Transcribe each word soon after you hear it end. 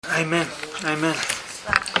Amen. Amen.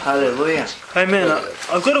 Hallelujah. Amen.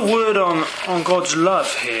 I've got a word on God's love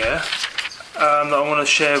here that I want to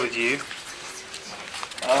share with you.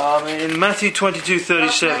 In Matthew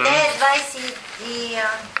 22:37.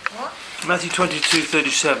 Matthew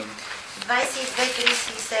 22:37.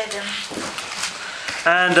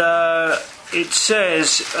 And it says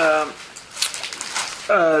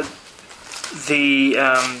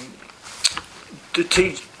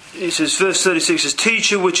it says verse 36 says,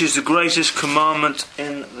 "Teacher, which is the greatest commandment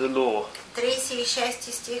in the law?"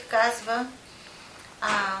 36 стих казва: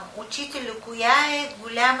 Учителю, коя е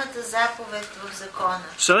голямата заповед в закона?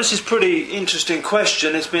 So this is a pretty interesting question.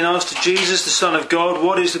 It's been asked to Jesus, the Son of God,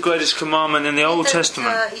 what is the greatest commandment in the Old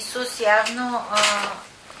Testament? Исус явно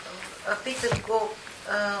питат го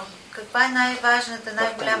каква е най-важната,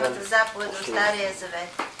 най-голямата заповед в Стария Завет.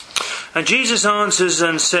 And Jesus answers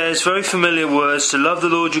and says very familiar words: to love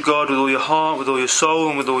the Lord your God with all your heart, with all your soul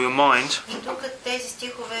and with all your mind. И тук тези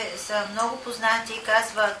стихове са много познати и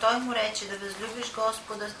казва, той му рече да възлюбиш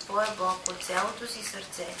Господа твоя Бог от цялото си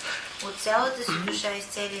сърце, от цялата си душа и с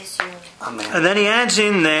целия си ум. And then he adds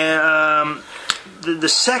in there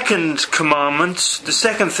the second commandment, the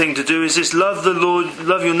second thing to do is this: love the Lord,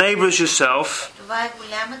 love your neighbor as yourself. Това е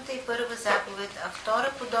голямата и първа заповед, а втора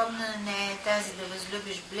подобна на нея е тази да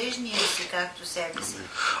възлюбиш ближния си както себе си.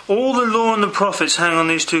 All the law and the prophets hang on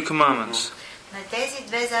these two commandments. На тези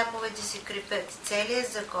две заповеди се крепят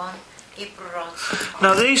целият закон и пророците.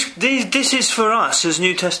 Now this is for us as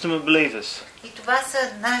New Testament believers. И това са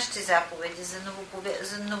нашите заповеди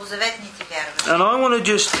за новозаветните вярващи. And I want to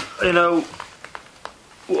just,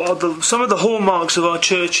 some of the hallmarks of our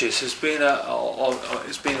churches has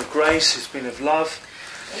been of grace, it's been of love.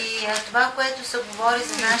 И това, което се говори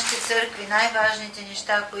за нашите църкви, най-важните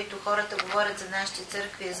неща, които хората говорят за нашите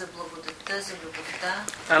църкви, е за благодатта, за любовта.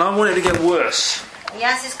 And I want it to get worse. И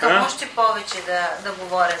аз искам още повече да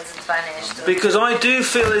говорят за това нещо. Because I do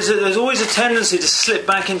feel there's always a tendency to slip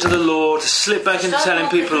back into the law, to slip back into telling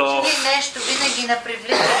people off. Защото нещо винаги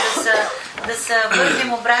напривлича да се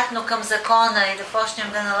върнем обратно към закона и да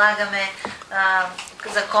почнем да налагаме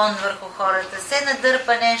закон върху хората. Се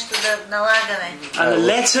надърпа нещо да налагаме. And the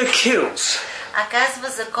letter kills. А казва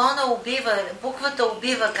закона убива, буквата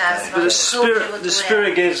убива, казва. But the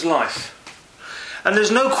spirit gives life. And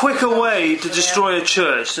there's no quicker way to destroy a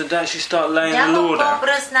church than to actually start laying the law down. Няма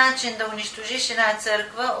по-бърз начин да унищожиш една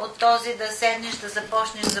църква от този да седнеш да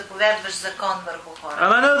започнеш да заповядваш закон върху хората.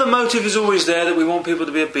 And I know the motive is always there that we want people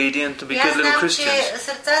to be obedient, to be good little Christians. Аз знам, че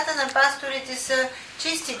сърцата на пасторите са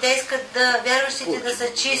чисти, те искат вярващите да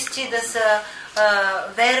са чисти, да са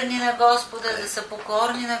верни на Господа, да са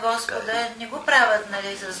покорни на Господа, не го правят,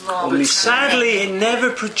 нали, за зло. Sadly, it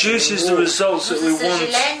never produces the results that we want. За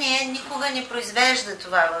съжаление, никога не произвежда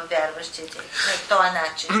това във вярващите на този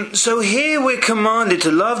начин. So here we're commanded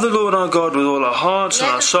to love the Lord our God with all our hearts and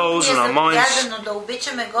our souls and our minds да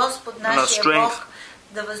обичаме Господ, and our нашия strength. Бог,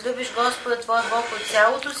 да възлюбиш Господа твой Бог от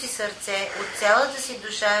цялото си сърце, от цялата си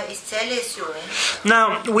душа и с целия си ум.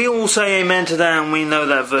 Now, we all say amen to that and we know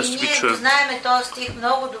that verse to be И ние true. знаем този стих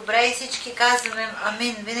много добре и всички казваме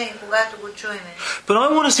амин винаги когато го чуем. But I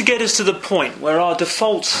want us to get us to the point where our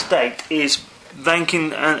default state is thanking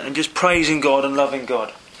and just praising God and loving God.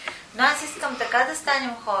 Но аз искам така да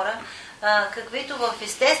станем хора, каквито в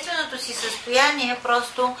естественото си състояние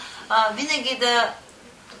просто винаги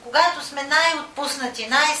когато сме най-отпуснати,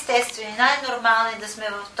 най-естествени, най-нормални, да сме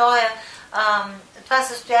в това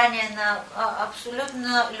състояние на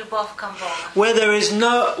абсолютна любов към Бога. Where there is and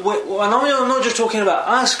I'm not just talking about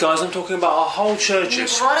us guys, I'm talking about our whole Не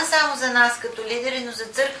churches. говоря само за нас като лидери, но за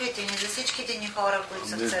църквите ни, за всичките ни хора, които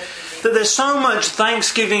са в църквите. That there's so much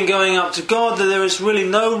thanksgiving going up to God that there is really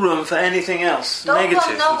no room for anything else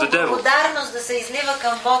negative of the devil. Благодарност да се излива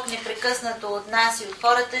към Бог непрекъснато от нас и от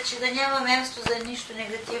хората, че да няма място за нищо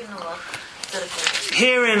негативно в църквата.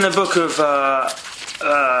 Here in the book of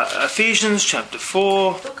Ephesians chapter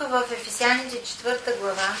 4, тук в Ефесяните 4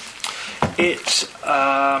 глава, it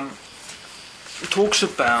talks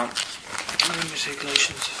about, let me say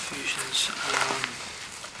Galatians, Ephesians,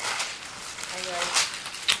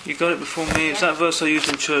 you got it before me, is that verse I used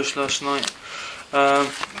in church last night?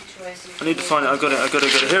 I need to find it, I got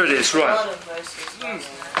it, here it is, right.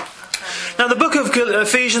 Now the book of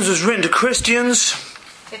Ephesians was written to Christians.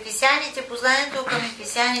 Ефесяните, посланието към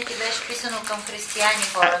Ефесяните беше писано към християни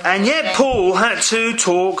хора. And yet Paul had to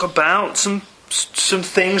talk about some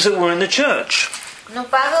things that were in the church. Но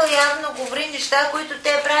Павел явно говори неща, които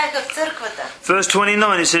те правеха в църквата. Verse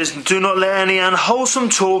 29 it says, "Do not let any unwholesome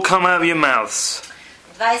talk come out of your mouths."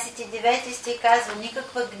 29 стих казва: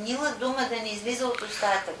 никаква гнила дума да не излиза от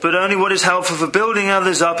устата. but only what is helpful for building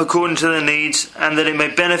others up according to their needs, and that it may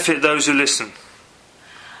benefit those who listen.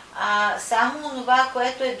 Само онова,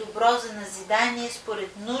 което е добро за назидание според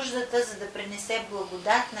нуждата, за да принесе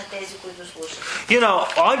благодат на тези, които слушат. You know,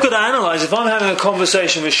 I've got to analyze if I'm having a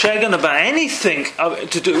conversation with Shagan about anything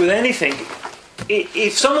to do with anything.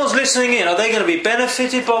 If someone's listening in, are they going to be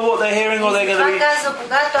benefited by what they're hearing, or are they going to be? Казва,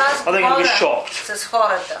 когато аз Are they going to be говоря shocked? с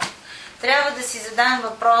хората, трябва да си задам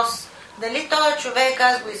въпрос дали този човек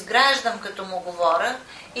аз го изграждам като му говоря,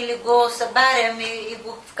 или го събарям и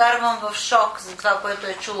го вкарвам в шок за това, което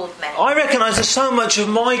е чул от мен. I recognize that so much of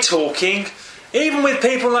my talking, even with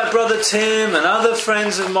people like Brother Tim and other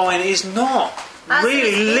friends of mine, is not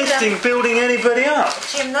really lifting, building anybody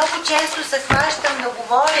up. Че много често се хващам да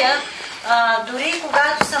говоря, дори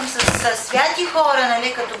когато съм с святи хора,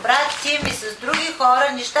 нали, като брат Тим и с други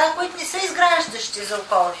хора, неща, които не са изграждащи за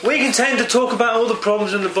околните. We can tend to talk about all the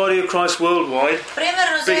problems in the body of Christ worldwide.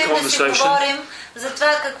 Примерно, да си говорим за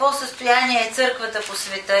това какво състояние е църквата по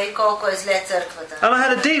света и колко е зле църквата. And I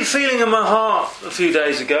had a deep feeling in my heart a few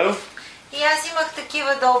days ago. И аз имах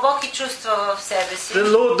такива дълбоки чувства в себе си. The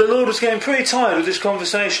Lord was getting pretty tired with this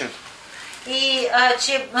conversation. И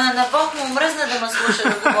че на Бог му мръзна да ме слуша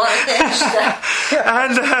да говоря тези неща.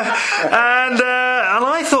 And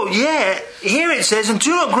I thought, yeah, here it says, and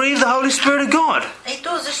do not grieve the Holy Spirit of God. И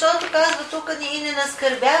то, защото казва тук и не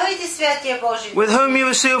наскърбявайте Святия Божий, with whom you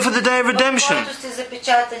were sealed for the day of redemption. който сте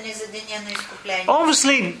запечатани за деня на изкупление.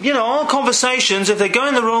 Obviously, you know, our conversations, if they're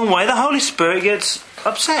going the wrong way, the Holy Spirit gets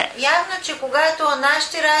upset. Явно, че когато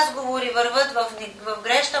нашите разговори върват в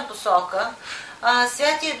грешна посока,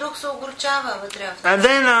 Святия Дух се огорчава вътре. And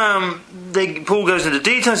then Paul goes into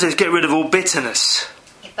detail and says, get rid of all bitterness.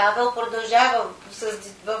 И Павел продължава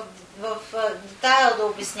в детайл да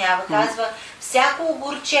обяснява. Казва, всяко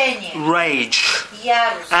огорчение, Rage,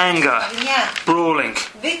 ярост, anger, гняв, brawling,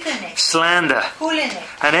 викане, slander, хулене,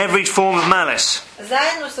 and every form of malice.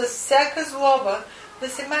 заедно с всяка злоба да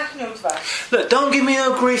се махне от вас. Look, don't give me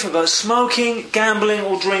no grief about smoking, gambling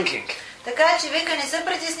or drinking. Така че вика, не се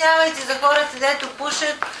притеснявайте за хората, дето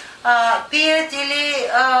пушат, пият или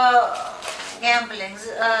гемблинг,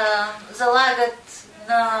 залагат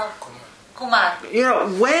на комар. You know,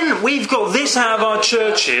 when we've got this out of our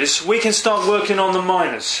churches, we can start working on the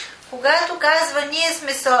minors. Когато казва,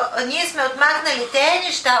 ние сме отмахнали тези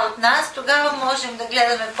неща от нас, тогава можем да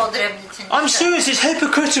гледаме по-дребните неща. I'm serious, it's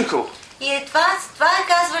hypocritical. И това е,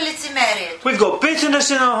 казва, лицемерието. We've got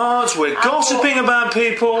bitterness in our hearts, we're gossiping about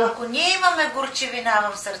people. Ако ние имаме горчивина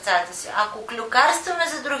в сърцата си, ако клюкарстваме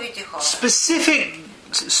за другите хора, Specific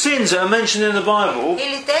sins that are mentioned in the Bible,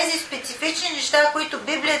 или тези специфични неща, които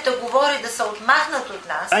Библията говори да са отмахнат от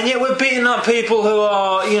нас, and yet we're beating up people who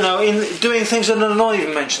are, you know, doing things that are not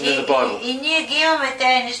even mentioned in the Bible. И ние ги имаме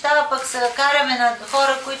тези неща, а пък се караме на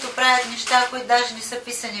хора, които правят неща, които даже не са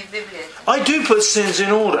писани в Библията. I do put sins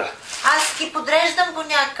in order. Аз ги подреждам по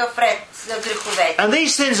някакъв ред за греховете. And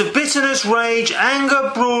these sins of bitterness, rage,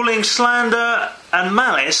 anger, brawling, slander and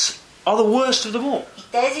malice are the worst of them all. И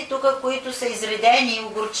тези тук, които са изредени,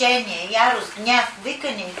 огорчение, ярост, гняв,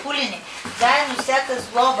 викане и хулене, заедно с всяка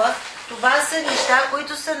злоба, това са неща,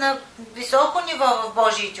 които са на високо ниво в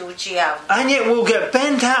Божиите очи явно. And yet we'll get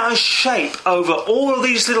bent out of shape over all of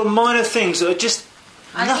these little minor things that are just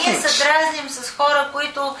А ние се дразним с хора,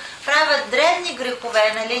 които правят древни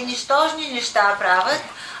грехове, нали, нищожни неща правят,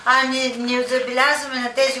 а не забелязваме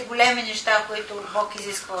на тези големи неща, които Бог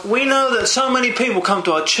изисква. We know that so many people come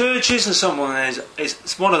to our churches and someone is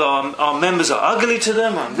one of our members are ugly to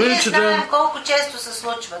them, and rude Ние to знаем them. колко често се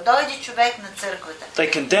случва. Дойде човек на църквата.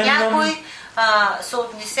 They condemn them. Някой се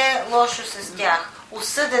отнесе лошо с тях.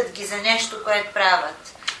 Осъдят ги за нещо, което правят.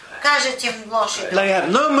 Кажат им лошо. They have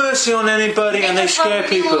no mercy on anybody and they scare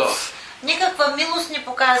people off. Никаква милост не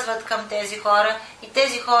показват към тези хора и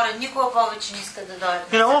тези хора никога повече не искат да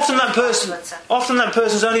дойдат. You know, often that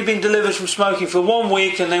person's only been delivered from smoking for 1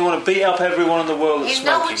 week and they want to beat up everyone in the world that's И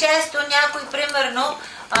много smoking. често някой, примерно,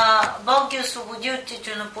 Бог ги освободи от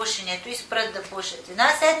тютюнопушенето и спрат да пушат. Една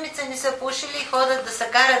седмица не са пушили и ходят да се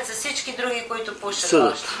карат с всички други, които пушат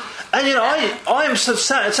още. And you know, I am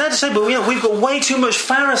sad to say, but you know, we've got way too much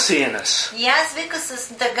Pharisee in us. И аз вика с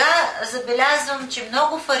тъга забелязвам, че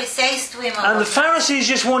много фарисейство има. And the Pharisees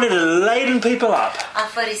just wanted to laden people up. А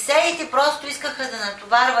фарисеите просто искаха да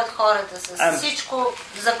натоварват хората с всичко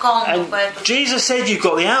законно, което. Jesus said you've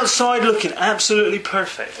got the outside looking absolutely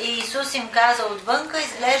perfect. И Исус им каза, отвънка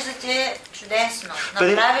изглеждате чудесно.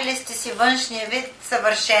 Направили сте си външния вид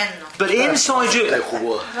съвършенно. But inside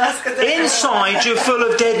you're full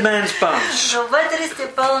of dead man's bones. Но вътре сте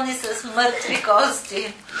пълни с мъртви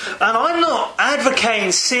кости. And I'm not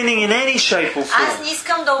advocating sinning in any shape or Аз form. не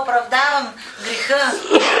искам да оправдавам греха,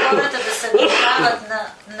 хората да се грешават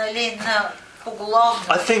на поголовно.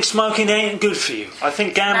 I think smoking ain't good for you. I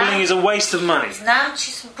think gambling is a waste of money. Знам,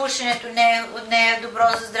 че пушенето не е добро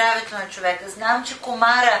за здравето на човека. Знам, че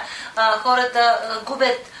хората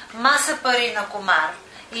губят маса пари на комар.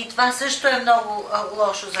 И това също е много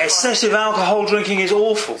лошо за хората. Excessive alcohol drinking is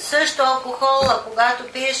awful. Също алкохола, когато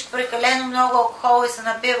пиеш прекалено много алкохол и се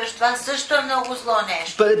напиваш, това също е много зло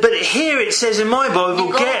нещо. But here it says in my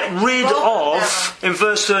Bible, get rid of, in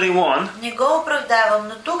verse 31, Не го оправдавам,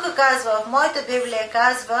 но тук казва, в моята Библия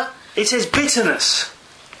казва, it says bitterness.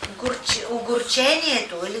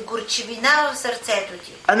 Огорчението или горчивина в сърцето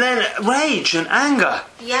ти. And then rage and anger.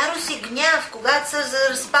 Ярост и гняв, когато се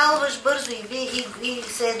разпалваш бързо и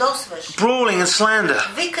се ядосваш. Brawling and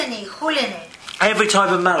slander. Викане и хулене. Every type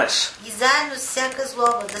of malice. И заедно с всяка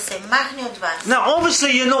злоба да се махне от вас. Now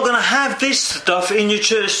obviously you're not going to have this stuff in your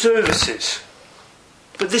church services.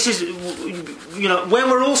 But this is, when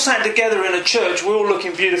we're all sat together in a church, we're all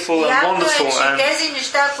looking beautiful and wonderful. Явно е, че тези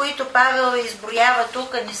неща, които Павел изброява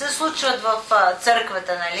тук, не се случват в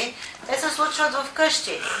църквата, нали? Те се случват в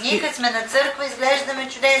къщи. Ние като сме на църква изглеждаме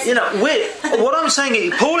чудесно. What I'm saying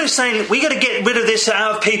is, Paul is saying we got to get rid of this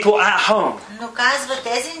out of people at home. Но казва,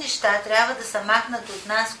 тези неща трябва да се махнат от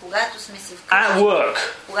нас, когато сме си вкъщи. At work.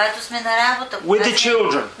 Когато сме на работа. With the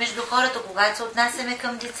children. Между хората, когато се отнасяме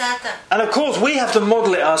към децата. And of course we have to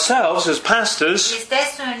model it ourselves as pastors.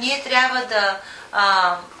 Естествено, ние трябва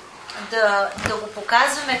да го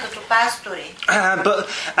показваме като пастори.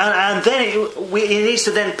 And then it needs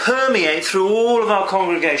to then permeate through all of our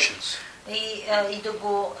congregations. И да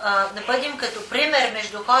бъдем като пример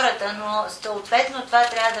между хората, но съответно това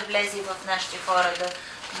трябва да влезе и в нашите хора,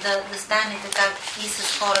 да стане така и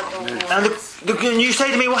с хората около нас. And you say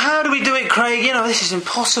to me, well, how do we do it, Craig? This is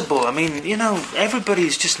impossible. I mean,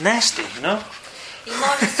 everybody's just nasty, И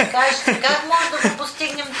може да се кажете, как може да го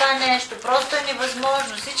постигнем това нещо? Просто е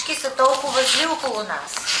невъзможно. Всички са толкова зли около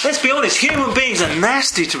нас. Let's be honest, human beings are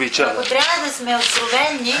nasty to each other. Ако трябва да сме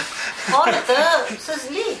откровенни, хората са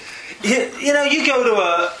зли.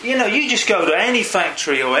 You just go to any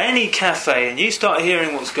factory or any cafe and you start hearing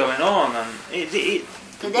what's going on. And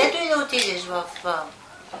където и да отидеш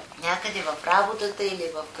някъде в работата или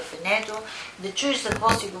в кафенето, да чуеш за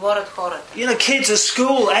какво си говорят хората. Kids at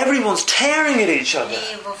school, everyone's tearing at each other.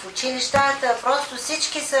 И в училищата просто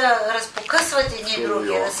всички се разпокъсват едни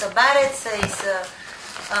други, разсъбарят се и се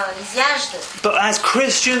изяждат. But as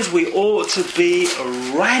Christians, we ought to be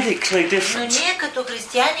radically different. Но ние като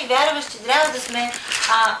християни вярващи трябва да сме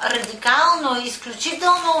радикално,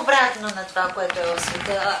 изключително обратно на това, което е в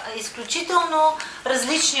света, изключително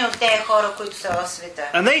различни от тези хора, които са в света.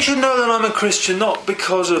 And they should know that I'm a Christian not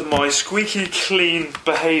because of my squeaky clean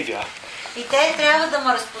behavior. И те трябва да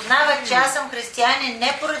ме разпознават, че аз съм християнин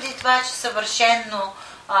не поради това, че съвършено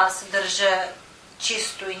се държа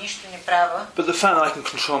чисто и нищо не правя. But the fact that I can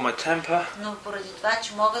control my temper. Но поради това,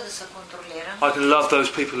 че мога да се контролирам. I can love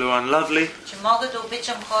those people who are unlovely. Че мога да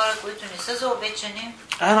обичам хора, които не са заобичани.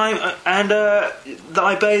 And that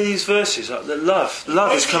I obey these verses. That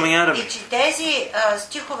love is coming out of me. И че тези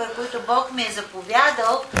стихове, които Бог ми е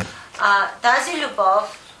заповядал, тази любов,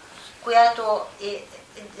 която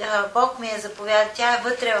Бог ми е заповядал, тя е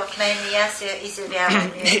вътре в мен и аз се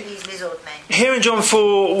изявявам и излиза от мен. Here in John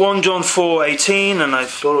 4:18 and 1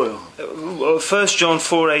 John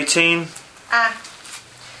 4:18.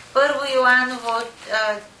 Първо Йоаново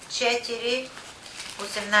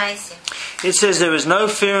 4:18. It says there is no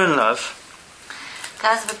fear in love.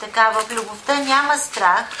 Казва така, в любовта няма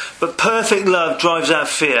страх. But perfect love drives out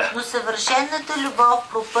fear. Но съвършената любов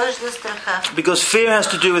пропъжда страха. Because fear has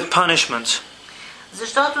to do with punishment.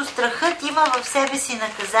 Защото страхът има в себе си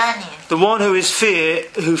наказание. The one who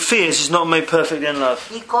fears is not made perfect in love.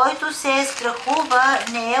 И който се страхува,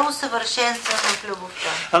 не е усъвършенстван в любовта.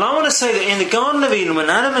 And I want to say that in the Garden of Eden, when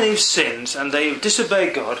Adam and Eve sinned and they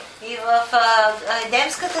disobeyed God, и в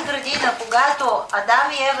Едемската градина, когато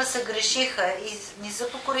Адам и Ева се грешиха и не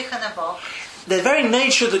се покориха на Бог, the very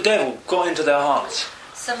nature of the devil got into their hearts.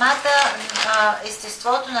 Самата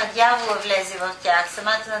естеството на дявола влезе в тях,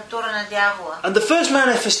 самата натура на дявола. And the first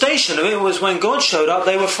manifestation of it was when God showed up,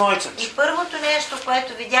 they were frightened. И първото нещо,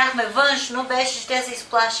 което видяхме външно, беше, че те се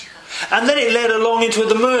изплашиха. And then it led along into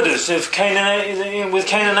the murders of with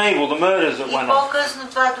Cain and Abel, the murders that went on. И по-късно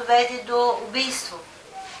това доведе до убийство.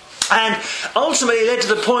 And ultimately it led to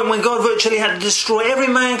the point when God virtually had to destroy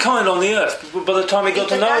every mankind on the earth by the time he И got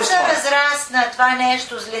to така Noah's се time. разрасна това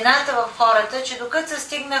нещо, злината в хората, че докато се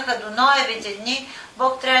стигнаха до Ноевите дни,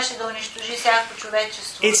 Бог трябваше да унищожи всяко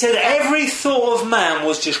човечество. It said every thought of man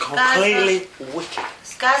was just completely wicked.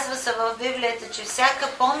 Казва се в Библията, че всяка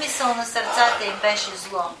помисъл на сърцата им беше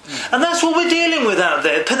зло. And that's what we're dealing with out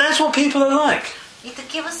there. But that's what people are like. И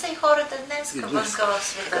такива са и хората днес вънка в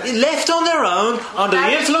света. Left on their own, under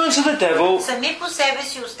the influence of the devil, Сами по себе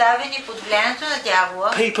си оставени под влиянието на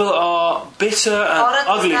дявола. people are bitter and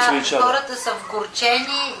ugly to each other. Хората са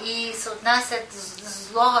вгорчени и се отнасят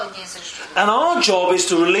зло един срещу друг. And our job is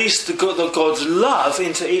to release the God's love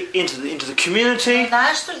into the community.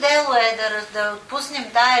 Нашето дело е да отпуснем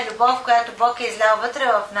тая любов, която Бог е излял вътре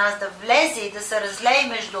в нас, да влезе и да се разлее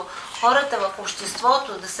между хората в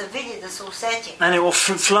обществото, да се види, да се усети. And it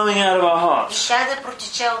will flowing out of our И hearts. тя да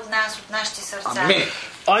протече от нас, от нашите сърца.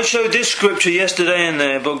 I showed this scripture yesterday in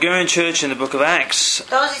the Bulgarian church in the book of Acts.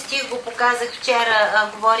 Този стих го показах вчера,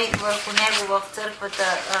 говорих върху него в църквата,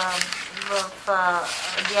 в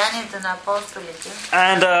Деянията на апостолите.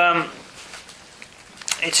 And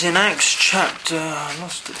it's in Acts chapter... I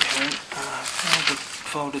lost it here.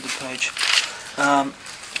 Folded the page.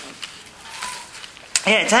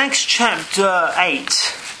 Yeah, it's Acts chapter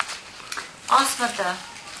 8. 8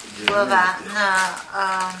 глава на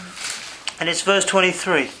And it's verse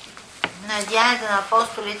 23. на Деянията на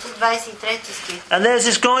апостолите, 23 стих. And there's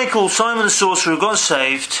this guy called Simon the sorcerer who got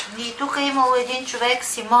saved. И тук е имало един човек,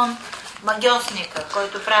 Симон, магиосника,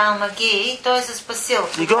 който правил магии, и той се спасил.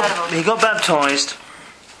 He got baptized.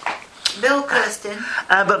 Бил кръстен.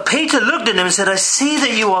 But Peter looked at him and said, I see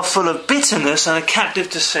that you are full of bitterness and a captive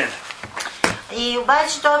to sin. И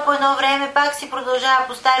обаче той по едно време пак си продължава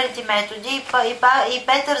по старите методи и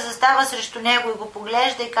Петър застава срещу него и го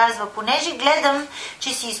поглежда и казва: понеже гледам,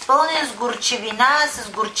 че си изпълнен с горчивина, с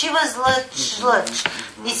горчива жлъч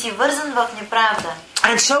и си вързан в неправда.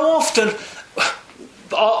 And so often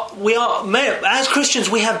as Christians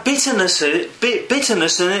we have bitterness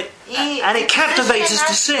in it, and it captivates us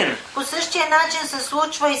to sin. По същия начин се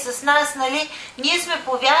случва и с нас, нали? Ние сме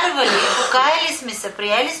повярвали, покаяли сме се,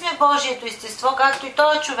 приели сме Божието естество, както и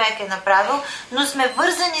този човек е направил, но сме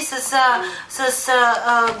вързани с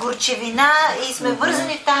горчивина и сме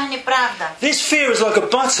вързани в тази неправда. This fear is like a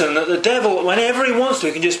button that the devil, whenever he wants to,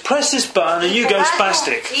 he can just press this button and you go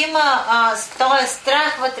spastic. Има този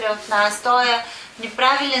страх вътре в нас, този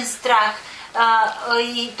неправилен страх.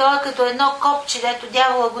 И то е като едно копче, дето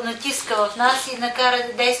дявола го натиска в нас и накара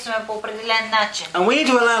да действаме по определен начин. And we need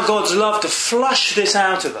to allow God's love to flush this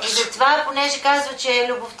out of us. И затова, понеже казва, че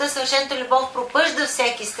любовта, съвършената любов пропъжда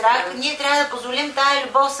всеки страх, ние трябва да позволим тая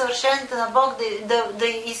любов, съвършената на Бог,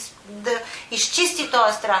 да изчисти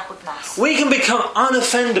този страх от нас. We can become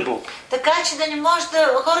unoffendable. Така че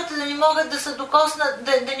хората да не могат да се докоснат,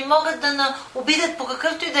 да не могат да обидят по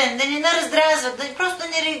какъвто и да ни нараздразват, просто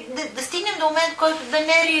да стигнем до момент, който да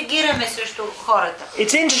не реагираме срещу хората.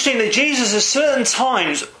 It's interesting that Jesus at certain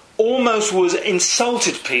times almost was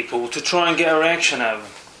insulted people to try and get a reaction out of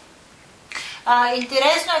them.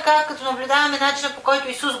 Интересно е как, като наблюдаваме начина, по който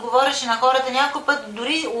Исус говореше на хората, някой път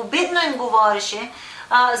дори обидно им говореше,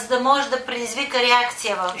 за да може да предизвика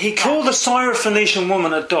реакция в тях. He called the Syrophoenician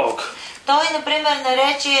woman a dog. Той, например,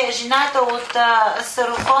 нарече жената от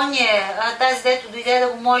Сарофония, тази дето дойде да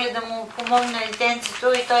го моли да му помогне на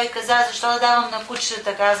детенцето, и той каза: защо да давам на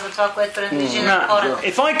кучетата, казва това, което принадлежи на хората.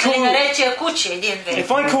 И нарече я куче един вид. If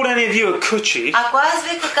I called any of you a coochie, ако аз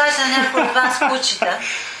вика кажа на някой от вас кучета,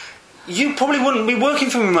 you probably wouldn't be working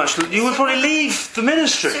for me much. You would probably leave the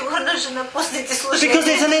ministry. сигурно ще напуснете служение. Because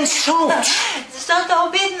it's an insult. Защото е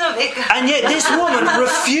обидно, вика. And yet this woman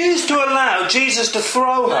refused to allow Jesus to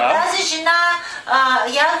throw her. Тази жена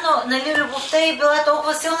явно, нали, любовта й била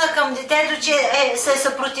толкова силна към детето, че се е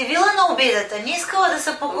съпротивила на обидата. Не искала да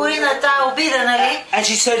се покори на тази обида, нали? And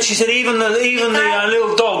she said even the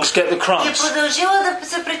little dogs get the И crumbs. продължила да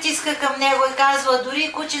се притиска към него и казва: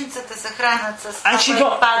 дори кученцата се хранят с това, she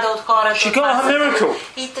което пада от хората. She got her miracle.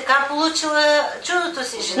 И така получила чудото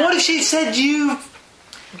си жена. What if she said, you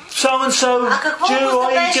so-and-so А какво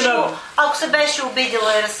ако се беше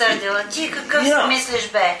обидила и разсърдила? Ти какъв си мислиш,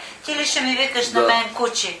 бе? Ти ли ще ми викаш на мен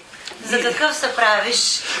куче? За какъв се правиш?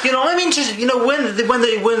 I'm interested,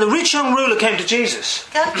 when the rich young ruler came to Jesus.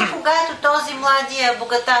 Както когато този младия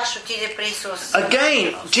богаташ отиде при Исус.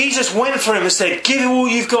 Again, Jesus went for him and said, give all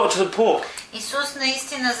you've got to the poor. Исус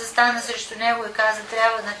наистина застана срещу него и каза,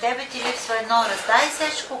 трябва на тебе ти липсва едно, раздай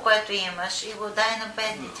всичко, което имаш и го дай на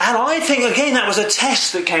бедните. And I think again that was a test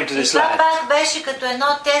that came to И this това lad. пак беше като едно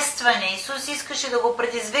тестване. Исус искаше да го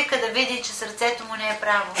предизвика да види, че сърцето му не е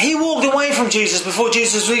право. He walked away from Jesus before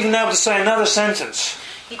Jesus was even able to say another sentence.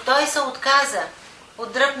 И той се отказа.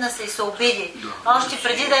 Отдръпна се и се обиди. Още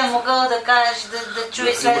преди да е могъл да каже, да чуе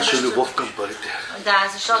Имаше следващото. любов към парите. Да,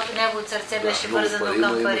 защото неговото сърце беше вързано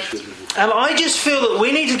към парите. And I just feel that we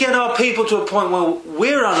need to get our people to a point where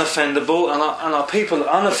we're unoffendable and our people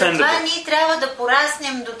are Затова unoffendable. ние трябва да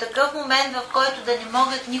пораснем до такъв момент, в който да не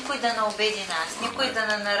могат никой да не обиди нас, никой да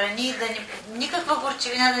не нарани, никаква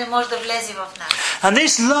горчевина да не може да влезе в нас. And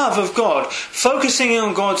this love of God, focusing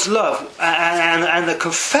on God's love and the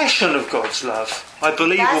confession of God's love, I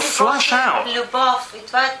believe will flush out. Любов и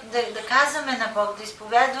това да казваме на Бог, да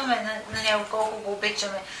изповядваме на Него колко го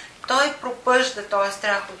обичаме, Той пропъжда този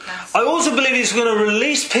страх от нас. I also believe it's going to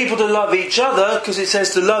release people to love each other because it says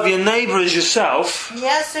to love your neighbour as yourself. И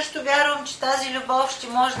аз също вярвам, че тази любов ще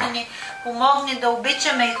може да ни помогне да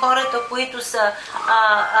обичаме и хората, които са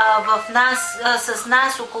в нас, с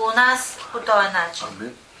нас, около нас по този начин.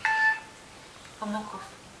 Амин. Памуков.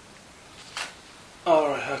 All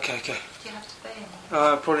right, okay. Do you have to pay any?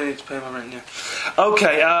 I probably need to pay my rent. Yeah.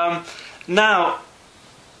 Okay. Now,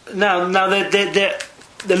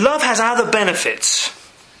 the love has other benefits.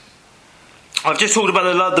 I've just talked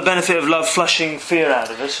about the benefit of love flushing fear out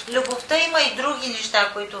of us. Любовта има и други неща,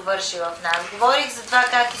 които върши в нас. Говорих за това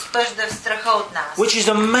как изпъжда в страха от нас. Which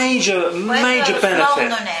is a major което е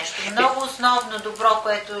основно benefit. нещо, много основно добро,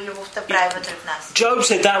 което любовта прави вътре в нас. Job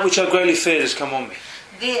said, "That which I greatly feared has come on me."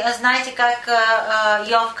 Вие знаете как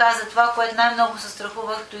Йов каза, това, което най-много се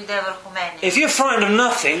страхувах, дойде върху мене. If you're frightened of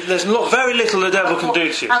nothing, there's very little the devil can do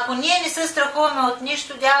to you. Ако ние не се страхуваме от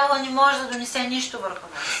нищо, дявола не може да донесе нищо върху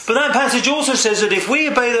нас. But that passage also says that if we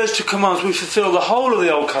obey those two commands, we fulfill the whole of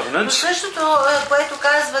the old Но covenant. същото, което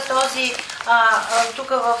казва този, тук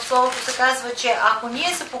в Словото се казва, че ако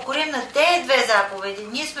ние се покорим на тези две заповеди,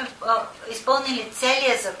 ние сме изпълнили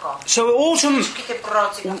целия закон. Всичките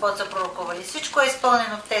пророци, какво са пророкували, всичко е изпълнено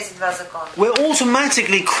в тези два закона. We're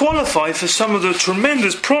automatically qualified for some of the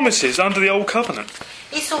tremendous promises under the old covenant.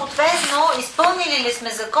 И съответно, изпълнили ли сме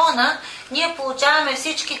закона, ние получаваме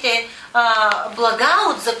всичките блага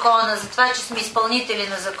от закона, за това, че сме изпълнители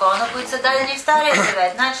на закона, които са дадени в Стария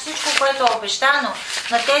Завет. Значи всичко, което е обещано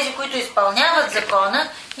на тези, които изпълняват закона,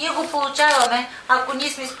 ние го получаваме, ако ние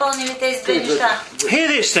сме изпълнили тези две неща. Hear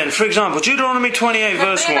this then, for example, Deuteronomy 28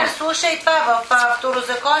 verse Например, 1. слушай това в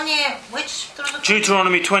Второзаконие,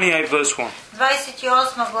 Deuteronomy 28 verse 1.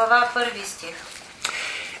 28 глава, 1 стих.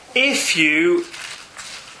 If you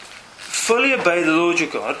fully obey the Lord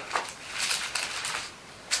your God,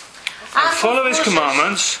 follow His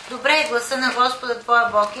commandments, добре гласа на Господа твоя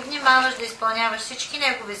Бог и внимаваш да изпълняваш всички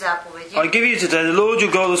Негови заповеди, I give you today, the Lord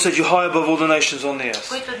your God will set you high above all the nations on the earth.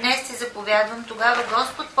 които днес ти заповядвам, тогава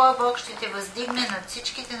Господ твоя Бог ще те въздигне над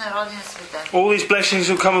всичките народи на света. All these blessings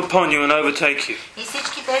will come upon you and overtake you. И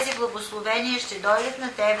всички тези благословения ще дойдат на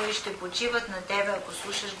тебе и ще почиват на тебе, ако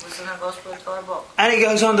слушаш гласа на Господа твоя Бог. And it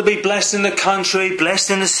goes on to be blessed in the country, blessed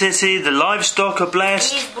in the city, the livestock are И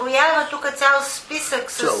blessed. изброява тук цял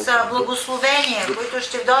списък с благословения, които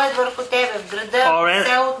ще дойдат върху тебе в града, в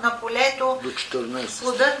селото, на полето,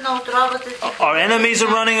 плодът на отробата ти. Our enemies are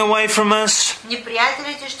running away from us.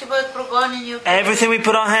 Неприятелите ще бъдат прогонени от Everything we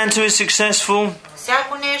put our hand to is successful.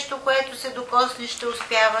 всяко нещо, което се докосне, ще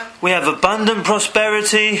успява. We have abundant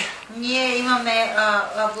prosperity. Ние имаме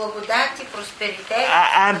благодат и просперитет.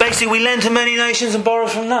 And basically we lend to many nations and borrow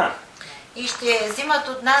from that. И ще взимат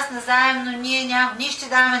от нас назаем, но ние ще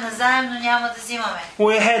даваме назаем, но няма да взимаме.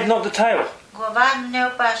 We're head, not the tail. Глава, но не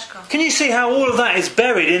опашка. Can you see how all of that is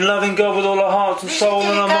buried in loving God with all our hearts and soul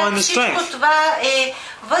and our mind and Всичко strength? това е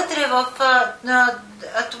вътре в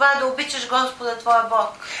това да обичаш Господа твоя Бог.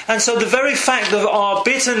 And so the very fact of our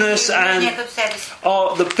bitterness and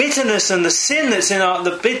the bitterness and the sin that's in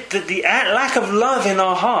the lack of love in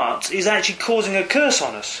our hearts is actually causing a curse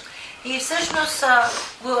on us. И всъщност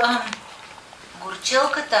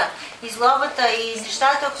горчилката, и злобата и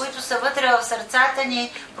нещата, които са вътре в сърцата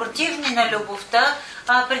ни, противни на любовта,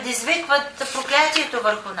 предизвикват проклятието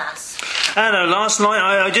върху нас. And last night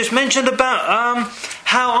I just mentioned about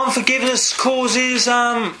how unforgiveness causes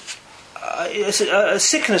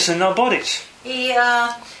sickness in our bodies. И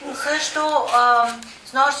също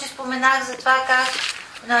снощи споменах за това как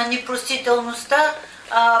непростителността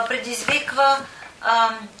предизвиква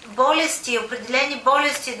болести, определени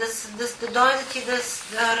болести да дойдат и да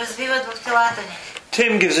развиват в телата ни.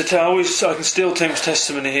 Tim gives I can steal Tim's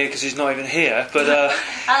testimony here because he's not even here, but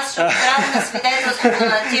Аз ще открадна свидетелството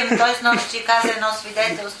на Тим. Той снощи каза едно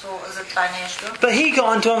свидетелство за това нещо. but he got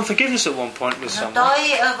into unforgiveness at one point with Но someone,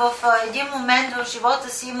 той в един момент в живота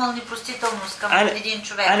си имал непростителност към един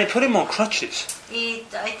човек. and it put him on crutches. И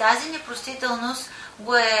тази непростителност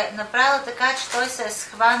го е направила така, че той се е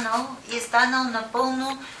схванал и е станал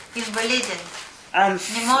напълно инвалиден.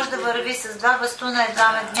 Не може да върви с два бастуна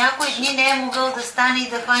едва. Някои дни не е могъл да стане и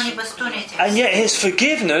да хвани бастуните. And yet his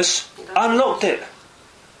forgiveness unlocked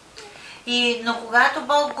it. Но когато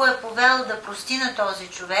Бог го е повел да прости на този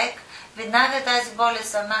човек, веднага тази болест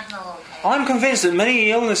се махнала от него. I'm convinced that many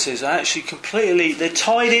illnesses are actually they're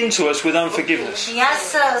tied into us with unforgiveness. И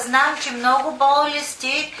аз знам, че много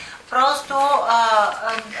болести просто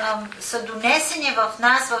са донесени в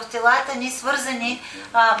нас, в телата ни, свързани.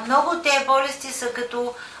 Много от тези болести са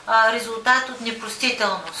като резултат от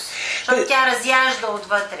непростителност. Защото тя разяжда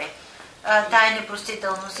отвътре тая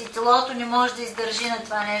непростителност. И телото не може да издържи на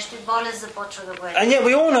това нещо и болест започва да го е. And yet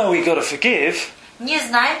we all know we got to forgive. Ние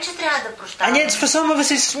знаем, че трябва да прощаваме. And yet for some of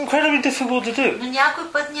us it's incredibly difficult to do. Но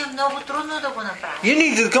някой път ни е много трудно да го направим. You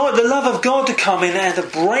need the love of God to come in and to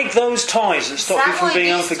break those ties that stop you from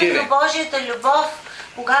being unforgiving. Само Божията любов,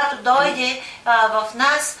 когато дойде в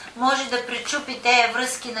нас, може да пречупи тези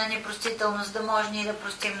връзки на непростителност, да може ние да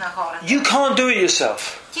простим на хората. You can't do it yourself.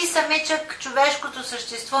 Ти самичък, човешкото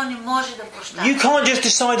същество, не може да прощава. You can't just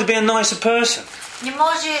decide to be a nicer person. Не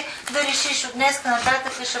може да решиш от днеска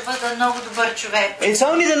нататък ще бъда много добър човек. It's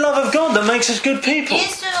only the love of God that makes us good people.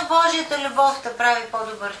 Единствено Божията любов да прави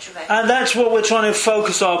по-добър човек. And that's what we're trying to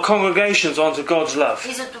focus our congregations onto God's love.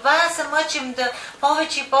 И за това се мъчим да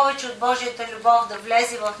повече и повече от Божията любов да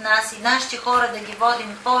влезе в нас и нашите хора да ги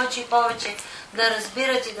водим повече и повече да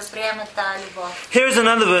разбират и да приемат тази любов. Here is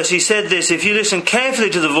another verse. He said this, if you listen carefully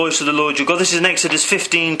to the voice of the Lord your God. This is in Exodus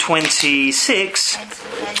 15:26.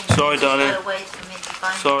 Sorry, darling.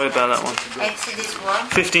 Sorry about that one. Exodus what?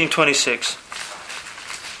 15:26.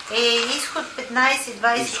 Изход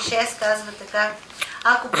 15:26 казва така: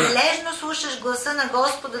 Ако прилежно слушаш гласа на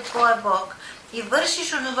Господа твоя Бог и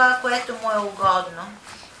вършиш онова, което му е угодно,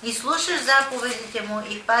 и слушаш заповедите му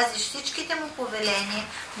и пазиш всичките му повеления,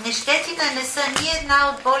 не ще ти нанеса ни една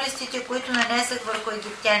от болестите, които нанесах върху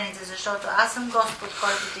египтяните, защото аз съм Господ,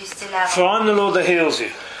 който те изцелява. For I'm the Lord that heals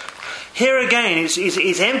you. Here again,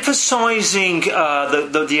 it's emphasizing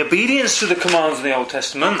the obedience to the commands of the Old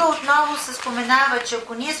Testament. Тук отново се споменава, че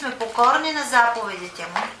ако ние сме покорни на заповедите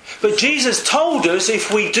му. But Jesus told us if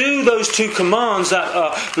we do those two commands that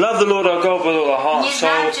love the Lord our God with all our heart, Ние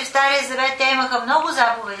знаем, че в Стария Завет те имаха много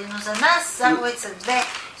заповеди, но за нас заповедите са две.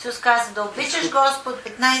 Исус каза да обичаш Господ,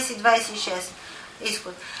 15:26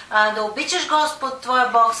 изход. Да обичаш Господ твоя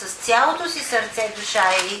Бог с цялото си сърце, душа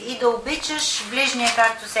и да обичаш ближния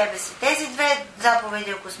както себе си. Тези две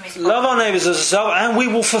заповеди, ако сме изпълнили. love our neighbours as ourselves, and we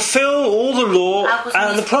will fulfill all the law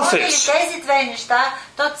and the prophets. Тези две неща,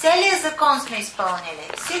 то целият закон сме изпълнили.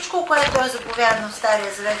 Всичко, което е заповядано в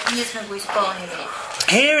Стария Завет, ние сме го изпълнили.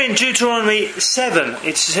 Here in Deuteronomy 7,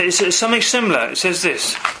 it's something similar. It says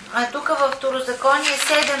this. Тук във Второзаконие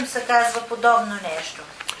 7 се казва подобно нещо.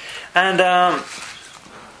 And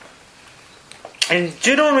in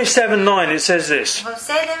Deuteronomy 7:9 it says this. В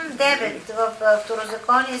 7:9, в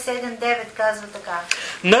Второзаконие 7:9 казва така.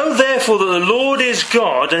 Know therefore that the Lord is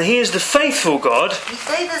God, and He is the faithful God. И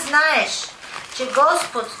тъй да знаеш, че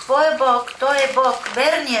Господ, твой Бог, Той е Бог,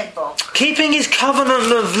 верният Бог. Keeping His covenant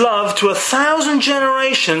of love to 1,000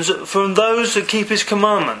 generations from those that keep His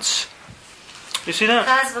commandments. You see that?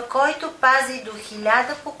 Казва, който пази до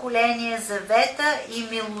 1000 поколения завета и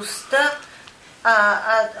милостта,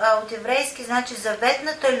 от еврейски значи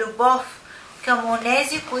заветната любов към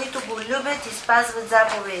онези, които го любят и спазват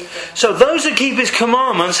заповедите. So those that keep His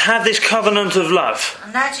commandments have this covenant of love.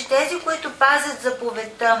 Значи тези, които пазят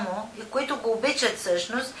заповедта му и които го обичат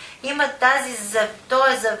всъщност, имат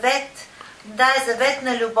този завет,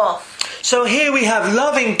 заветна любов. So here we have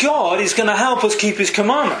loving God is going to help us keep His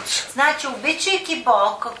commandments. Значи, обичайки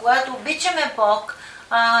Бог, когато обичаме Бог,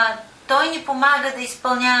 Той ни помага да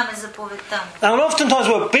изпълняваме заповедта му. And oftentimes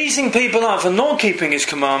we're beating people up for not keeping His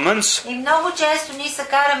commandments. И много често ние се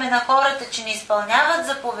караме на хората, че не изпълняват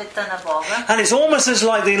заповедта на Бога. And it's almost as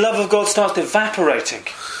like the love of God starts evaporating.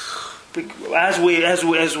 As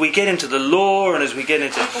we get into the law and as we get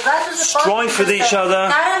into strife with each other.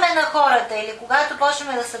 Караме на хората или когато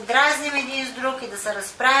почнем да се дразним един с друг и да се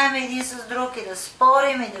разправяме един с друг и да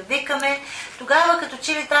спорим и да викаме, тогава като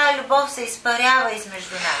че ли тая любов се изпарява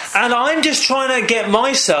измежду нас. And I'm just trying to get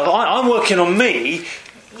myself, I'm working on me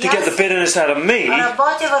to get the bitterness out of me.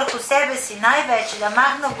 Работя върху себе си, най-вече да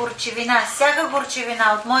махна горчивина, всяка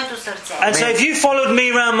горчивина от моето сърце. And so if you followed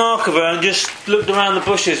me around Markova and just looked around the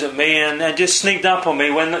bushes at me and just sneaked up on me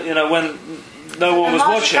when no one was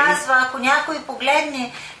watching. Казва, ако някой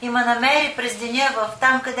погледне и ме намери през деня в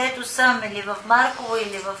там, където съм, или в Марково,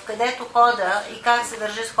 или в където хода и как се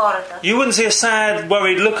държа с хората. You wouldn't see a sad,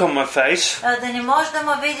 worried look on my face. Да не можеш да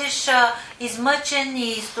ме видиш измъчен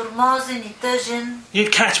и изтормозен и тъжен. You'd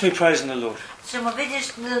catch me praising the Lord. Ще ме видиш,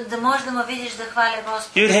 да можеш да ме видиш да хваля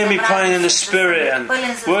Господа. You'd hear me praying in the Spirit and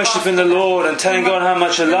worshiping the Lord and telling God how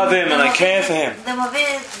much I love Him and I care for Him. Да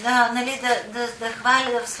ме видиш, да хваля,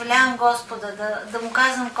 да възхвалявам Господа, да му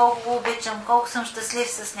казвам колко го обичам, колко съм щастлив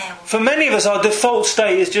с Него. For many of us, our default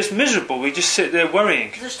state is just miserable. We just sit there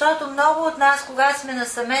worrying. Защото много от нас, когато сме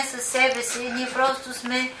насаме със себе си, ние просто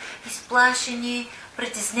сме изплашени,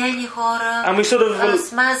 притеснени хора,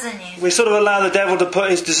 смазани. We sort of allow the devil to put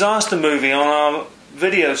his disaster movie on our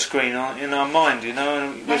video screen in our mind, you know, and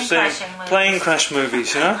we're seeing plane crash movies,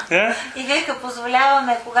 you know, yeah. И века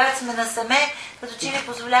позволяваме, когато сме насаме, като че ли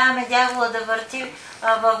позволяваме дявола да върти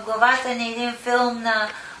в главата ни един филм на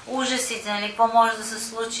ужасите, нали, какво може да се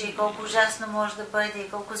случи, колко ужасно може да бъде,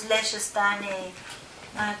 колко зле ще стане.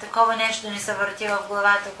 Такова нещо ни се върти в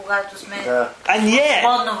главата, когато сме в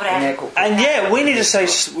свободно време. And yet, we need to say,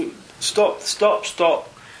 stop.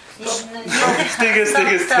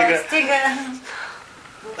 Стига.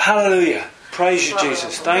 Hallelujah. Praise you,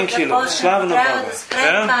 Jesus. Thank you, Lord. Слава на Бога. Трябва да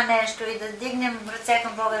спрем това нещо и да дигнем ръце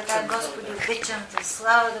към Бога, да кажем, Господи, обичам Те,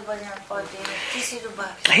 слава да бъде на Твоето име. Ти си добър.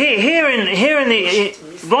 Here in the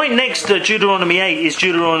right next to Deuteronomy 8 is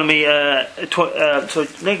Deuteronomy.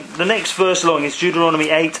 The next verse along is Deuteronomy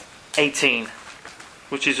 8:18,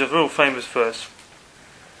 which is a real famous verse.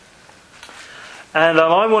 And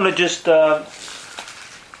I want to just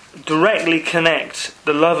directly connect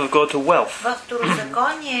the love of God to wealth. В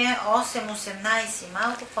Второзаконие 8:18,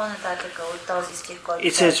 малко по-нататък от този стих, който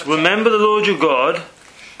It says, "Remember the Lord your God."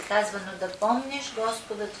 Казва, но да помниш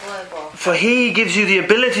Господа твоя Бог. For He gives you the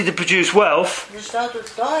ability to produce wealth. Защото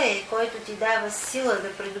Той е, който ти дава сила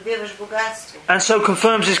да придобиваш богатство. And so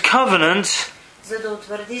confirms His covenant, за да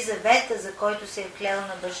утвърди завета, за който се е клел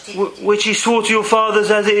на бащите ти. Which He swore to your fathers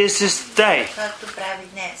as it is this day. Както прави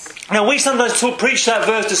днес. Now we sometimes preach that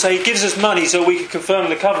verse to say He gives us money so we can confirm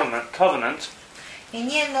the covenant. И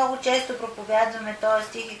ние много често проповядваме този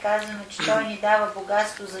стих и казваме, че Той ни дава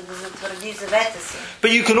богатство, за да затвърди завета си.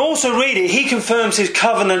 But you can also read it. He confirms His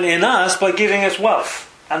covenant in us by giving us wealth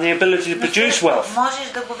and the ability to produce wealth. Можеш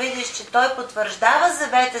да го видиш, че Той потвърждава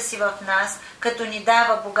завета си в нас, като ни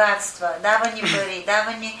дава богатства, дава ни пари,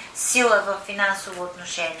 дава ни сила в финансово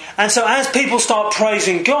отношение. And so as people start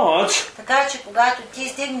praising God, така че когато ти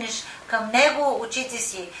издигнеш към Него очите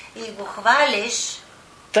си и го хвалиш,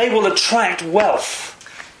 they will attract wealth.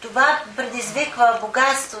 Това предизвиква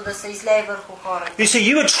богатство да се излее върху хората. You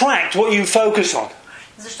see, you attract what you focus on.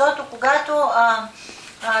 Защото когато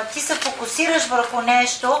ти се фокусираш върху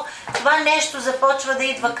нещо, това нещо започва да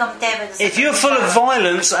идва към тебе. Да If you're full of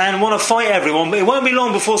violence and want to fight everyone, it won't be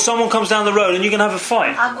long before someone comes down the road and you can have a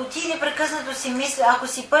fight. Ако ти непрекъснато си мисли, ако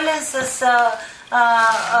си пълен с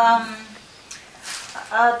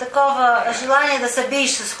такова желание да се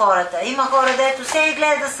биеш с хората. Има хора, дето се и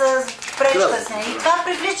гледа да се пречка с нея. И това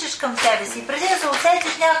привличаш към себе си. Преди да се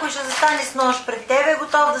усетиш, някой ще застане с нож пред тебе,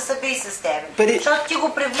 готов да се бие с тебе. Защото ти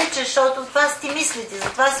го привличаш, защото това си ти мислите,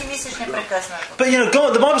 затова си мислиш непрекъснато. But you know,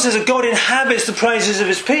 God, the Bible says that God inhabits the praises of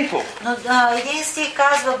His people. Но един стих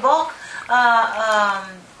казва,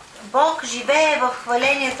 Бог живее в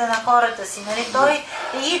хваленията на хората си. Нали? Той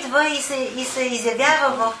идва и се изявява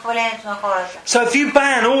в хвалението на хората. So if you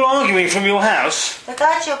ban all arguing from your house, така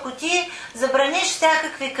че ако ти забраниш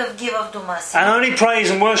всякакви къвги в дома си, and only praise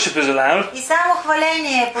and worship is allowed, и само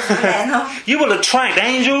хваление е позволено, you will attract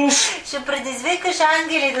angels, ще предизвикаш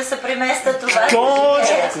ангели да се преместят това. God,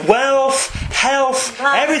 wealth, health,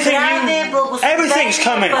 everything's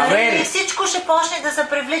coming. И всичко ще почне да се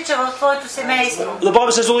привлича в твоето семейство. The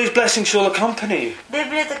Bible says all these blessings shall accompany you.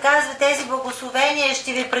 Библията казва, тези благословения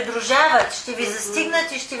ще ви придружават, ще ви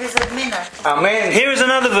застигнат и ще ви задминат. Amen. Here is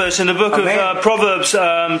another verse in the book of Proverbs,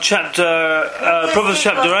 Proverbs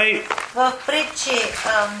chapter 8. В притчи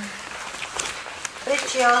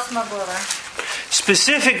 8 глава.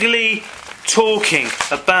 Specifically talking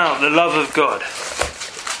about the love of God.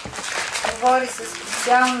 Говори се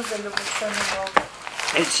специално за любовта на Бога.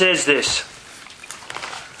 It says this.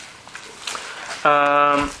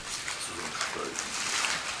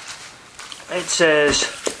 It says,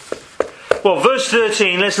 well, verse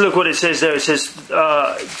 13, let's look what it says there. It says,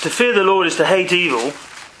 to fear the Lord is to hate evil.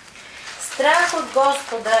 Страх от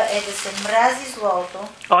Господа е да се мрази злото.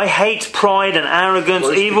 I hate pride and arrogance,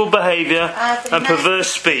 evil behavior and perverse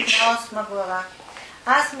speech. 8 глава.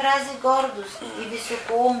 Аз мразя гордост и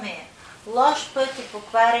високоумие, лош път и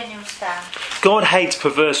покварени уста. God hates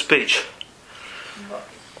perverse speech.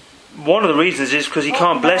 One of the reasons is because He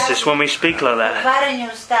can't bless us when we speak like that. Покварени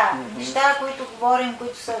уста. Неща, които говорим,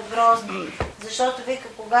 които са грозни. Защото вика,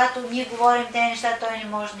 когато ние говорим тези неща, Той не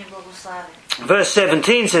може да ни благослави. Verse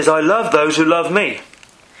 17 says, I love those who love me.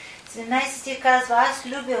 17 стих казва, аз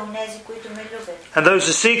любя онези, които ме любят. And those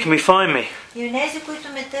who seek me find me. И онези, които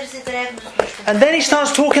ме търсят ревностно. And then He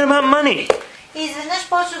starts talking about money. И изведнъж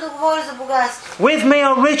почва да говори за богатство. With me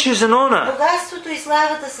are riches and honor, Богатството и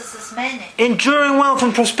славата са с мене. enduring wealth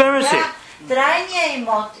and prosperity. Да, трайния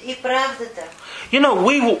имот и правдата. You know,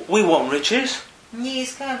 we want riches, Ние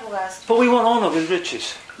искаме богатство. but we want honor with riches.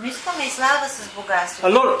 Но искаме и слава с богатство.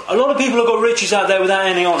 A lot of people have got riches out there without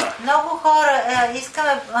any honor. Много хора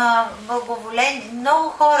искаме благоволение. Много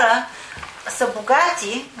хора са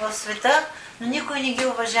богати в света, но никой не ги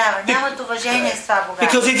уважава. Нямат уважение с това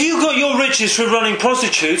богатство. Because if you got your riches through running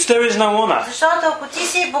prostitutes, there is no honor. Защото ако ти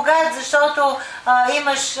си богат, защото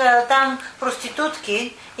имаш там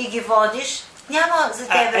проститутки и ги водиш, няма за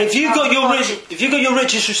тебе. If you got your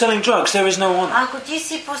riches through selling drugs, there is no honor. Ако ти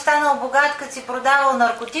си постанал богат, като си продавал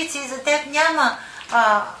наркотици, за теб няма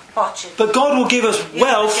почет. But God will give us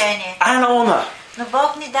wealth and honor. Но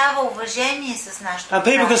Бог ни дава уважение с нашето And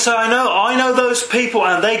people can say, I know those people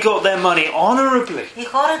and they got their money honorably. И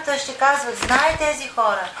хората ще казват, знае тези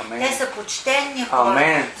хора. Те са почтенни хора,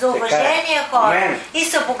 Amen. за уважение хора Amen. и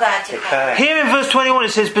са богати хора. Here in verse 21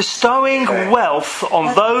 it says, bestowing wealth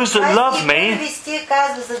on those that love me. Първи стих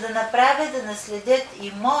казва, за да направят да наследят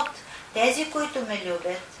имот тези, които ме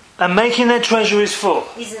любят. And making their treasuries full.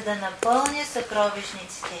 И за да напълня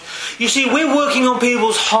съкровищниците. You see, we're working on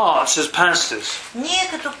people's hearts as pastors. Ние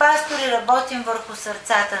като пастори работим върху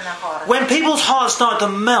сърцата на хората. When people's hearts start to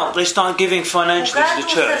melt, they start giving financially to the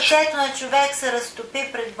Когато church. сърцето на човек се разтопи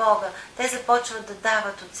пред Бога, те започват да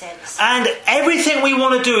дават от себе си. And everything we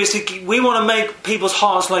want to do is we want to make people's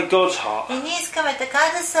hearts like God's heart. И ние искаме така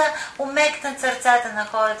да се умекнат сърцата на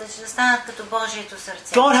хората, че да станат като Божието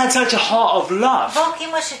сърце. God had such a heart of love Бог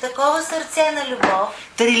имаше такова сърце на любов,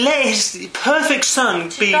 that He let His perfect Son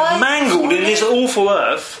be mangled in this awful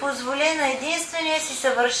earth. позволи на единствения си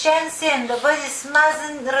съвършен син да бъде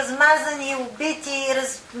смазан, размазан и убит и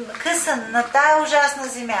разкъсан на тая ужасна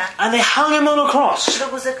земя. And they hung Him on a cross. Да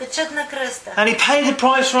го закачат на кръста. And He paid the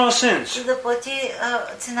price for our sins. За да плати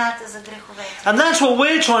цената за греховете. And that's what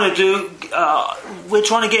we're trying to do. We're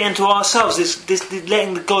trying to get into ourselves. This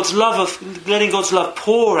letting God's love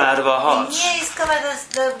pour out of our И hearts. ние искаме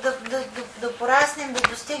да пораснем, да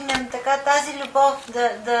достигнем така тази любов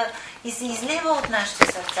и се излива от нашите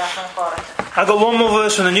сърца към хората. I got one more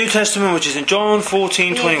verse from the New Testament, which is in John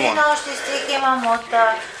 14:21. И един още стих имам от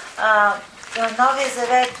Новия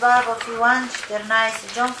завет, това в Йоан 14,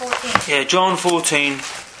 John 14. Yeah, John 14.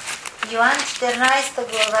 Йоан 14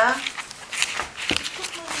 глава.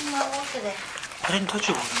 I didn't touch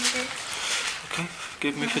your water. Okay,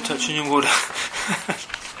 forgive me for touching your water.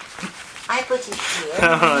 I put it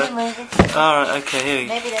here. Alright, okay, here you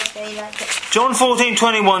go. Maybe that's why you like it. John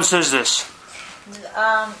 14:21 says this.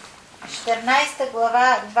 14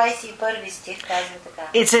 глава, 21 стих казва така.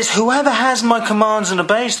 It says, whoever has my commands and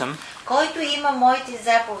obeys them. Който има моите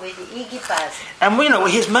заповеди и ги пази. And we know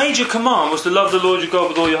his major command was to love the Lord your God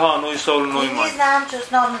with all your heart and all your soul and all И your ние mind. знаем, че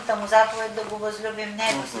основната му заповед да го възлюбим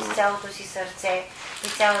Него с цялото си сърце и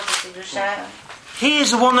цялата си душа He is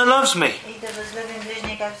the one that loves me. и да възлюбим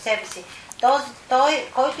ближния както себе си. Той,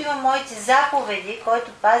 който има моите заповеди,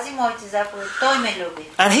 който пази моите заповеди, той ме люби.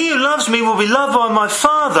 And he who loves me will be loved by my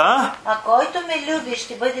Father, А който ме люби,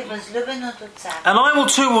 ще бъде възлюбен от Отца. and I will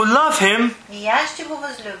too will love him И аз ще го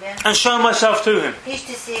възлюбя and show myself to him. и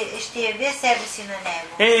ще явя себе си на него.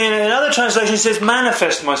 In another translation it says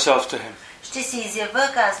manifest myself to him. Ще се изява,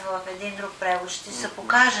 казва в един друг превод, ще се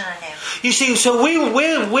покажа на него. You see, so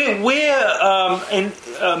we're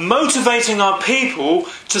motivating our people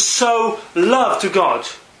to sow love to God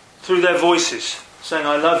through their voices, saying,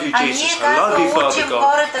 "I love you, Jesus. I love you, Father учим God."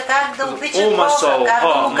 хората как да обичат All my Бога, soul, как да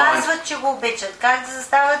heart, му казват, че го обичат, как да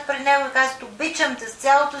застават пред него и казват, обичам те с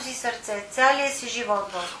цялото си сърце, целия си живот,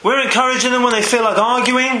 Бог. We're encouraging them when they feel like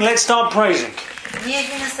arguing. Let's start praising. Ние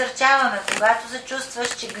ги насърчаваме, когато се чувстваш,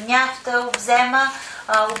 че гняв те обзема,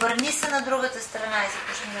 обърни се на другата страна и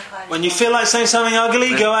започни да хвалиш. When you feel like saying something ugly,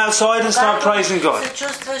 go outside and start praising God. Когато се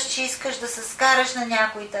чувстваш, че искаш да се скараш на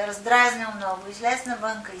някой, те раздразнил много, излез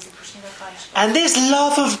навънка и започни да хвалиш. And this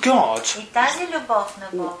love of God, И тази любов на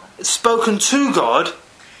Бога, spoken to God,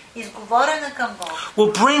 изговорена към Бог,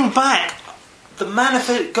 will bring back the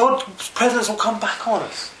manifest. God's presence will come back on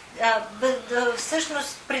us.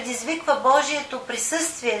 Всъщност предизвиква Божието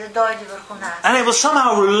присъствие да дойде върху нас. And it will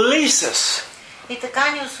somehow release us. И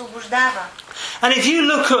така ни освобождава. And if you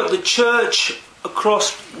look at the church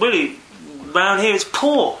across, really, around here, it's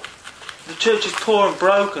poor. The church is poor and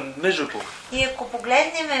broken, miserable. И ако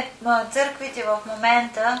погледнем църквите в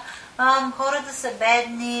момента, хората са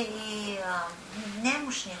бедни и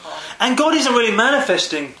немощни хора. And God isn't really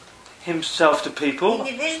manifesting Himself to people.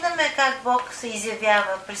 И не виждаме как Бог се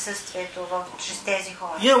изявява присъствието чрез тези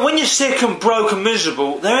хора. You know, when you're sick and broke and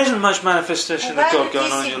miserable, there isn't much manifestation of God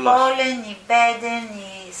going on in your life. Когато ти си болен и беден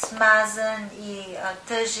и смазан и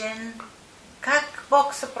тъжен, как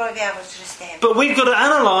Бог се проявява чрез теб? But we've got to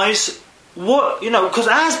analyze what, because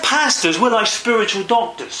as pastors, we're like spiritual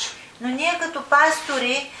doctors. Но ние като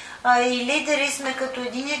пастори и лидери сме като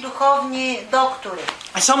едини духовни доктори.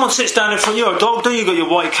 And someone sits down in front of you, you're a doctor, you've got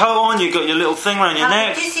your white coat on, you've got your little thing around your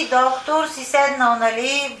neck. Ако ти си доктор, си седнал,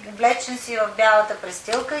 нали, облечен си в бялата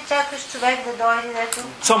престилка и чакаш човек да дойде, дето.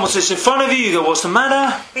 Someone sits in front of you, you go, what's the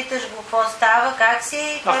matter? Питаш го какво става, как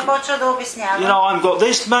си, и той почва да обяснява. I've got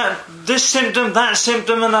this symptom, that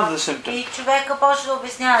symptom, another symptom. И човека почва да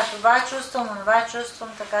обяснява, това чувствам,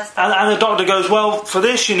 така става. And the doctor goes, well, for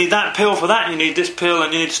this you need that pill, for that you need this pill,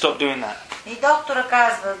 and you need to stop doing that. И доктора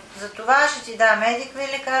казва, за това ще ти дам едикви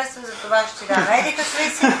лекарства, за това ще ти дам едика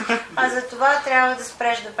свици, а за това трябва да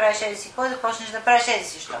спреш да правиш еди си какво, да почнеш да правиш еди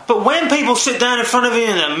си що. But when people sit down in front of you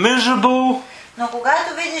and they're miserable, но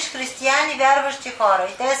когато видиш християни, вярващи хора,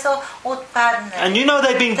 и те са отпаднали, and you know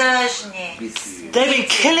тъжни, they've been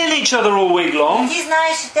killing each other all week long, ти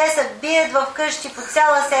знаеш, че те се бият в къщи по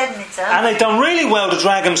цяла седмица, and they've done really well to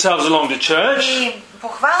drag themselves along to church, и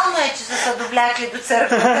похвално е, че са се доблякли до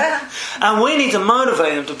църквата. And we need to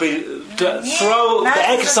motivate them to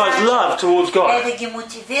exercise love towards God. Е да ги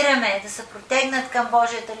мотивираме, да се протегнат към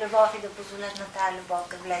Божията любов и да позволят на тази любов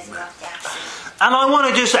да влезе в тях. And I want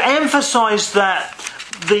to just emphasize that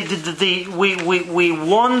we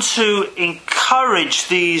want to encourage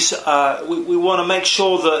these. We want to make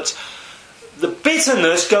sure that the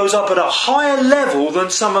bitterness goes up at a higher level than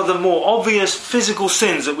some of the more obvious physical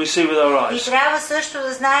sins that we see with our eyes. И трябва също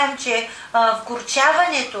да знаем, че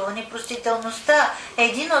вгорчаването, непростителността е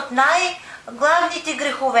един от най-главните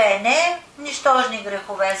грехове, не нищожни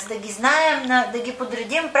грехове, за да ги знаем, да ги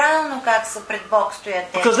подредим правилно как са пред Бог стоят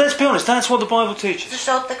те. Because let's be honest, that's what the Bible teaches.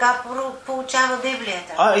 Защото така получава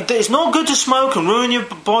Библията. It's not good to smoke and ruin your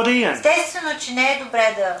body. Естествено, че не е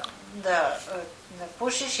добре да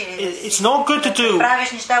пушиш или да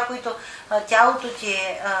правиш неща, които тялото ти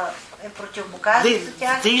е противопоказано за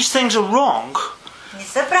тях. These things are wrong. Не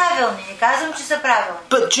са правилни, не казвам, че са правилни.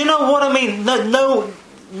 But do you know what I mean?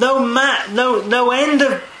 No end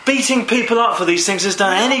of beating people up for these things has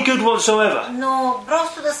done any good whatsoever. Но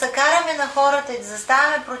просто да се караме на хората и да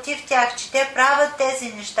заставаме против тях, че те правят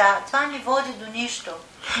тези неща, това ни води до нищо.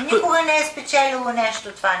 Никога не е спечелило нещо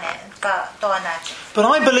този начин. But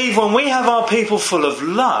I believe when we have our people full of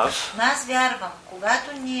love, но аз вярвам,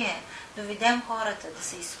 когато ние доведем хората да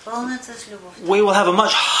се изпълнят с любовта, we will have a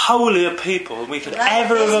much holier people than we could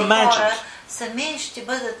ever have imagined. Сами ще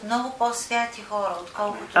бъдат много по-святи хора,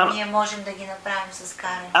 отколкото ние можем да ги направим с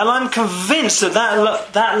каране. And I'm convinced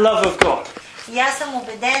that love of God, и аз съм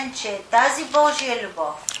убеден, че тази Божия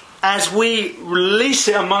любов, as we release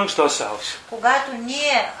it amongst ourselves, когато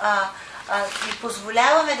ние и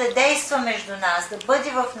позволяваме да действа между нас, да бъде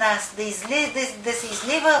в нас, да се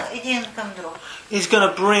излива един към друг, is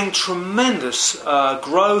going to bring tremendous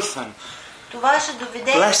growth and това ще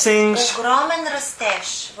доведе огромен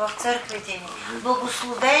растеж в църквите ни.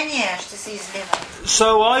 Благословения ще се изливат. So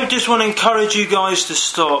I just want to encourage you guys to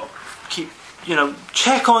stop.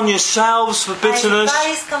 Check on yourselves for bitterness. Това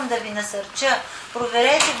искам да ви насърча.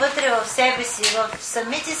 Проверете вътре в себе си, в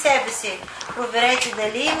самите себе си. Проверете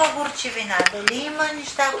дали има горчивина, дали има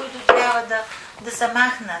неща, които трябва да се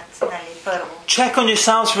махнат, нали, първо. Check on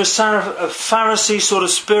yourselves for a Pharisee sort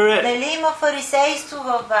of spirit. Дали има фарисейство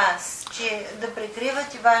във вас, че да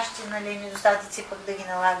прикривате вашите, нали, недостатъци, пък да ги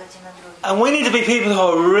налагате на други. And we need to be people who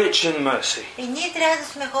are rich in mercy. И ние трябва да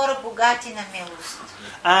сме хора богати на милост.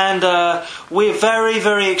 And we're very,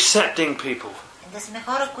 very accepting people. Да сме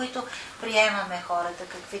хора, които приемаме хората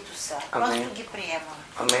каквито са. Просто ги приемаме.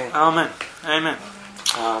 Amen. Amen. Amen.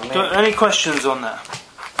 Amen. Any questions on that?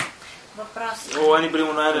 Въпроси? Or anybody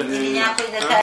want to add anything?